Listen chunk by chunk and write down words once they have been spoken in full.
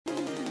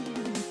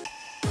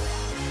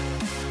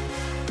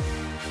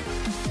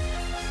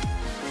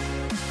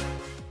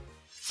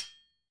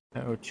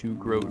how to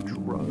grow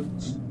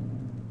drugs.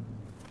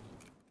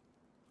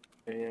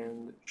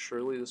 And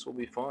surely this will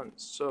be fun.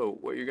 So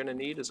what you're going to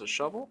need is a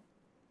shovel.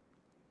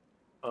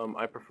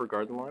 I prefer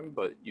garden lime,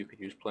 but you could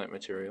use plant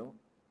material.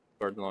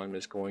 Garden lime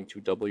is going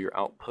to double your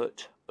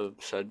output of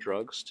said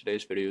drugs.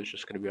 Today's video is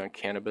just going to be on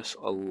cannabis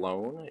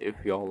alone. If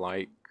y'all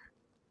like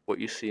what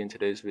you see in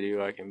today's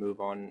video, I can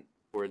move on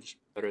towards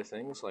better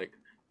things like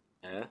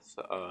meth,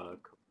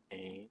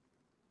 cocaine,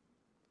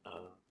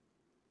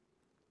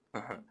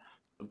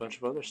 a bunch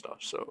of other stuff.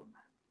 So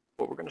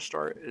what we're going to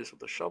start is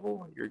with a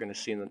shovel. You're going to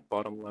see in the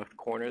bottom left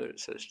corner that it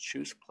says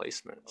choose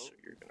placement. So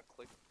you're going to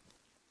click.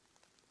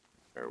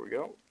 There we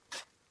go.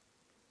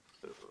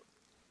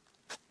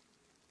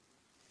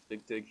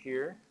 Dig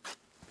here.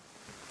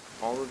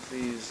 All of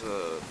these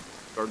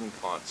garden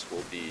plots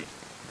will be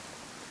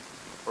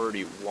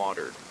already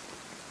watered,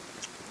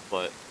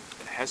 but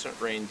it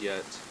hasn't rained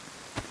yet.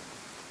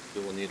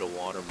 You will need a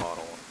water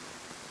bottle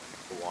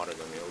to water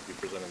them. You'll be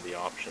presented the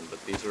option,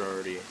 but these are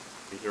already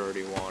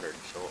watered.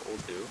 So what we'll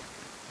do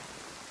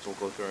is we'll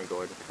go through and go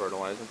ahead and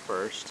fertilize them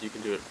first. You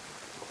can do it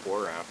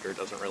before or after, it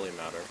doesn't really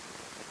matter.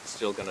 It's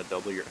still going to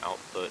double your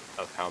output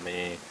of how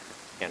many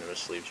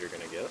cannabis leaves you're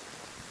going to get.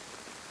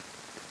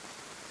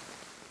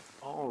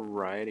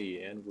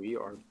 Alrighty, and we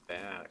are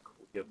back.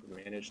 We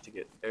have managed to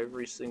get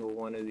every single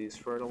one of these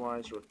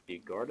fertilized with the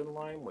garden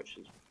lime, which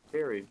is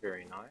very,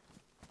 very nice.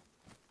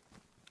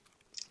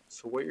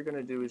 So what you're going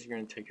to do is you're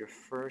going to take your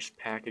first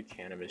pack of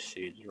cannabis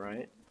seeds,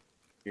 right?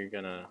 You're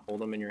going to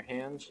hold them in your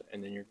hands,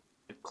 and then you're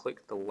going to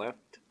click the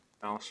left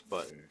mouse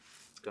button.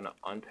 It's going to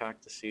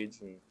unpack the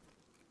seeds, and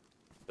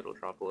it'll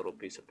drop a little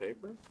piece of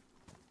paper.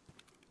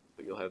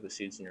 But you'll have the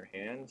seeds in your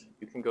hand.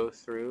 You can go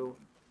through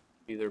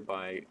either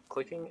by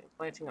clicking and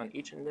planting on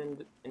each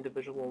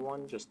individual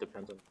one, just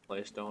depends on the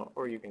play style,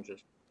 or you can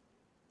just,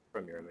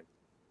 from your image,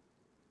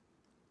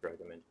 drag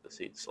them into the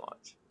seed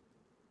slots.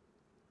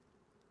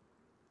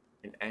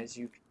 And as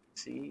you can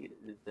see,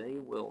 they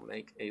will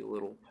make a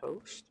little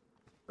post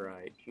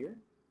right here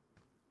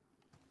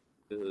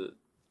to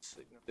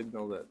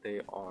signal that they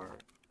are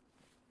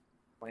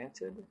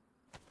planted.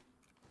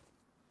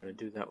 I'm going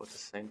to do that with the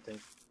same thing.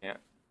 Yeah,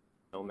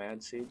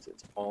 nomad seeds,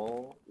 it's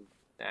all the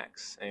exact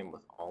same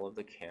with all of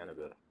the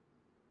cannabis.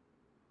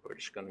 We're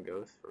just going to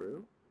go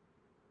through.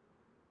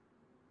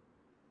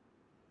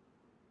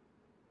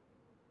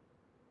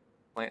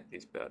 Plant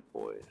these bad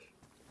boys.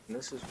 And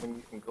this is when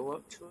you can go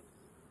up to it,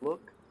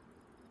 look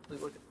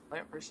at the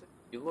plant per se.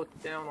 You look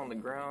down on the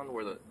ground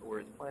where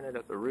it's planted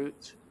at the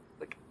roots,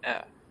 click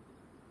F.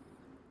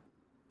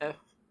 F,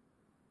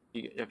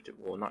 you have to,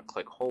 well, not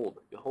click, hold.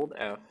 You hold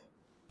F,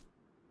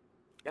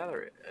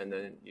 gather it, and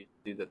then you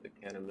see that the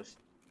cannabis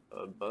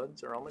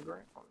buds are on the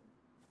ground.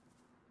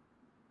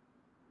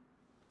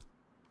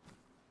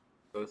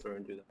 Go through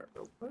and do that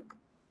real quick.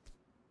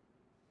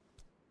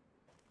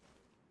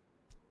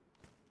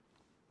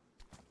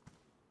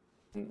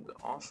 And the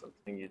awesome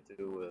thing you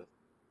do with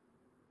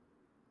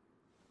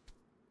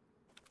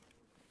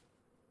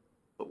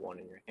put one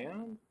in your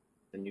hand,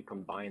 then you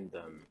combine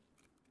them.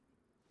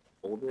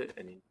 Hold it,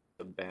 and you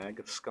get a bag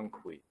of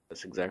skunk weed.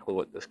 That's exactly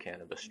what this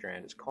cannabis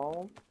strand is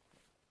called.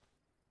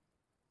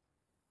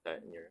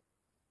 That in your,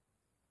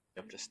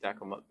 you have to stack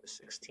them up to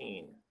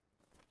 16.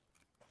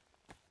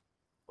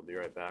 I'll be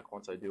right back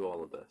once I do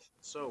all of this.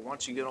 So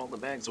once you get all the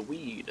bags of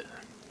weed,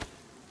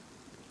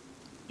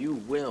 you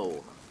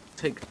will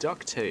take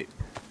duct tape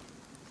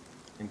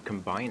and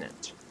combine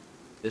it.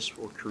 This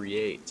will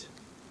create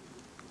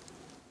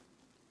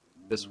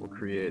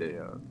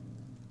a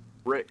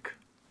brick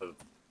of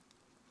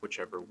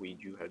whichever weed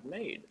you had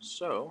made.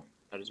 So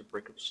that is a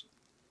brick of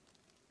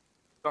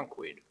skunk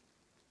weed.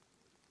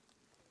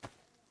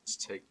 Let's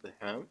take the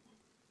hemp,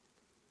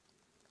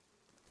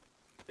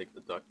 take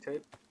the duct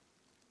tape,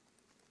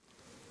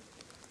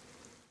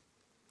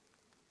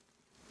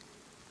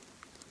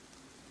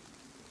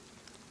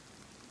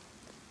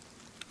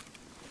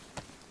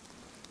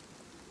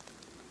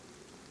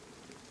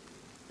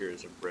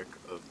 here's a brick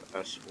of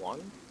S1.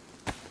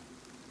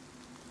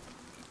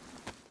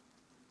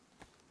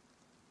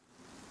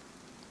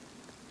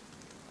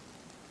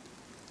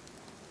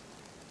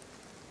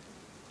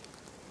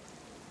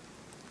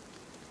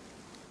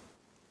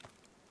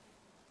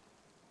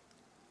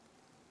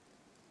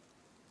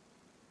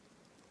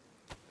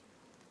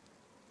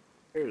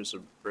 Here's a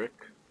brick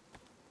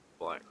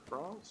black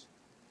frost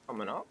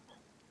coming up.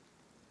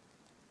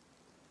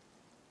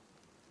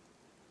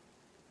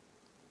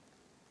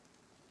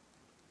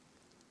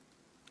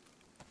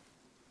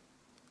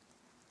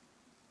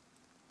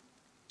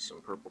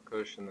 Some purple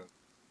cushion and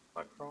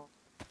black frost.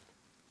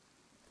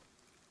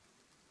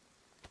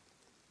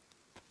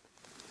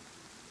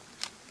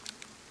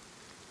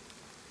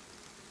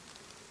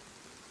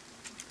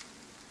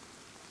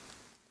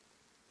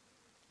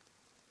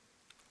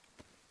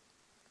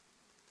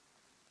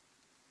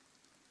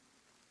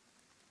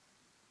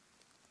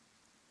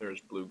 There's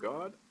Blue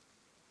God.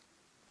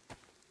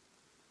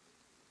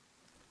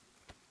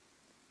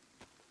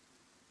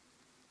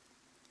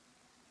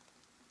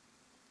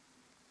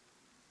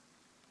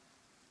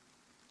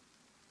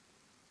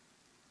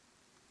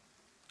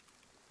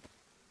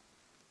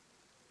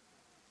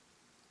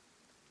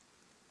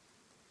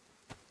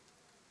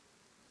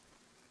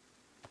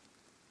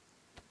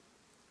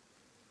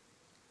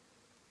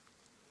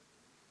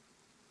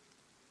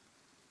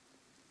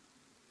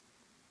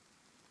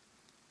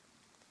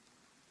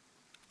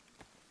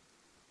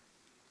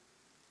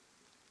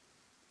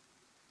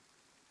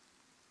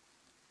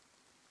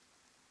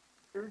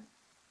 character.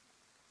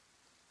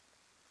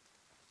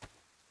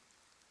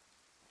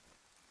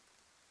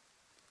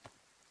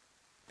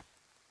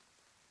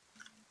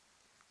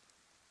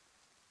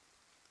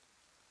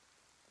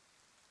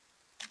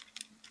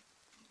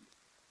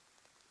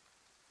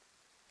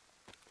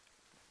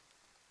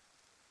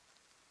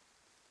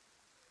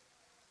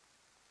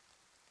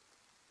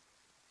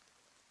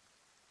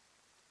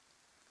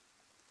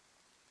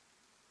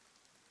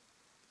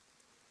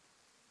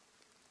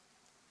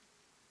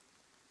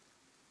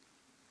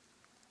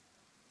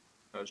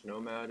 As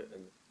Nomad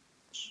and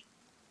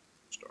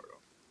start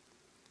off.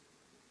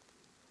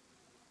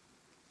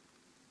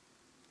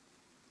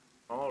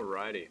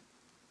 Alrighty.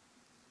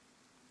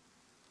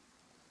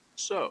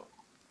 So,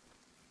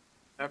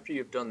 after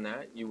you've done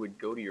that, you would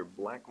go to your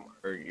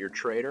or your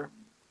trader,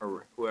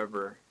 or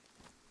whoever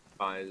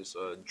buys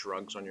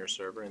drugs on your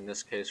server. In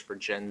this case, for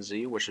Gen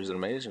Z, which is an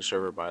amazing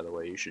server, by the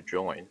way, you should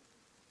join.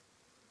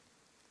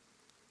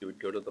 You would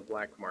go to the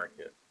black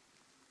market.